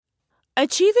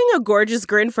Achieving a gorgeous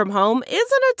grin from home isn't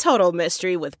a total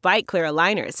mystery with Byte Clear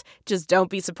aligners. Just don't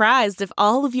be surprised if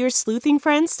all of your sleuthing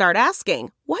friends start asking,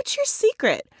 "What's your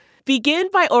secret?" Begin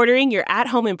by ordering your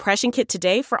at-home impression kit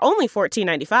today for only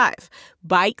 $14.95.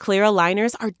 Byte Clear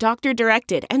aligners are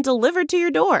doctor-directed and delivered to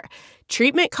your door.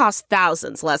 Treatment costs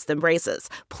thousands less than braces.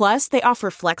 Plus, they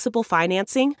offer flexible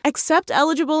financing, accept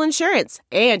eligible insurance,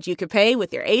 and you can pay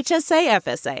with your HSA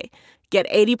FSA. Get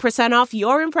 80% off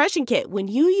your impression kit when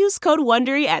you use code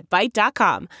WONDERY at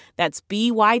Byte.com. That's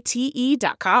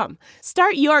BYTE.com.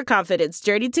 Start your confidence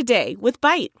journey today with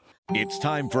Byte. It's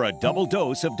time for a double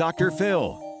dose of Dr.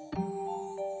 Phil.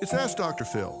 It's Ask Dr.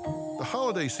 Phil. The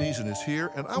holiday season is here,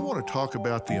 and I want to talk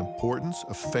about the importance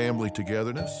of family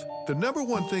togetherness. The number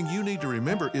one thing you need to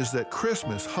remember is that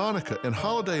Christmas, Hanukkah, and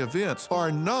holiday events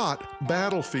are not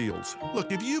battlefields.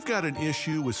 Look, if you've got an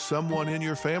issue with someone in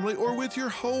your family or with your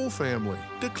whole family,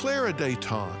 declare a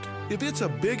détente. If it's a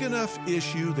big enough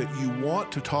issue that you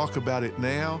want to talk about it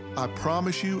now, I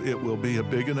promise you it will be a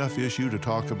big enough issue to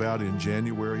talk about in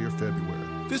January or February.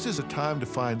 This is a time to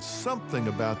find something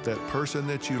about that person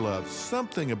that you love,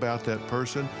 something about that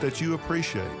person that you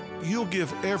appreciate. You'll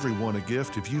give everyone a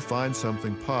gift if you find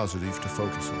something positive to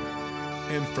focus on.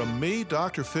 And from me,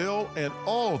 Dr. Phil, and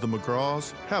all the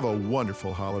McGraws, have a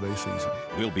wonderful holiday season.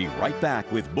 We'll be right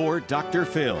back with more Dr.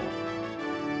 Phil.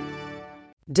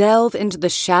 Delve into the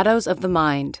shadows of the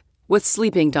mind with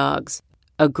Sleeping Dogs,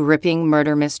 a gripping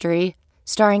murder mystery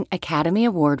starring Academy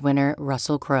Award winner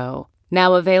Russell Crowe.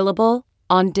 Now available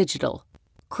on digital.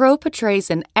 Crowe portrays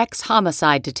an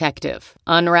ex-homicide detective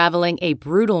unraveling a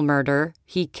brutal murder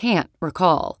he can't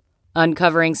recall.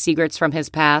 Uncovering secrets from his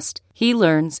past, he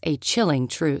learns a chilling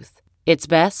truth. It's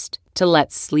best to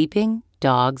let sleeping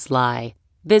dogs lie.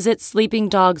 Visit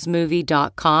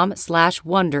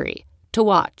sleepingdogsmovie.com/Wondery to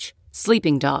watch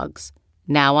Sleeping Dogs,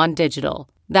 now on digital.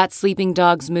 That's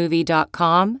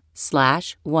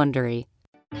sleepingdogsmovie.com/Wondery.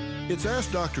 It's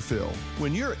Ask Dr. Phil.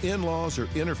 When your in-laws are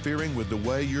interfering with the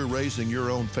way you're raising your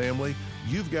own family,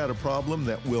 you've got a problem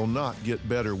that will not get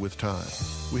better with time.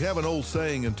 We have an old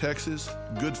saying in Texas,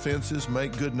 good fences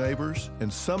make good neighbors,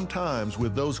 and sometimes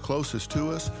with those closest to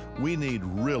us, we need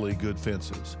really good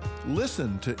fences.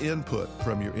 Listen to input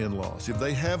from your in-laws. If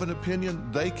they have an opinion,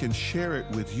 they can share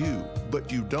it with you, but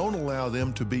you don't allow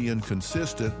them to be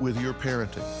inconsistent with your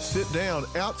parenting. Sit down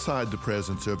outside the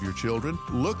presence of your children,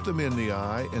 look them in the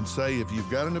eye, and say, if you've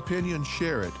got an opinion,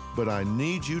 share it, but I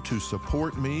need you to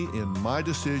support me in my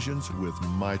decisions with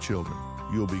my children.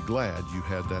 You'll be glad you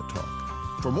had that talk.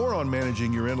 For more on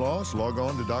managing your in-laws, log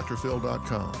on to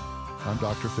drphil.com. I'm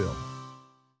Dr. Phil.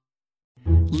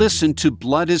 Listen to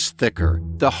Blood is Thicker,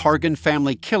 The Hargan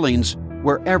Family Killings,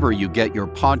 wherever you get your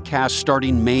podcast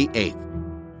starting May 8th.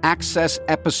 Access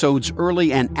episodes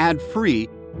early and ad-free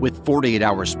with 48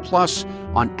 Hours Plus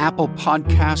on Apple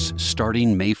Podcasts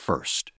starting May 1st.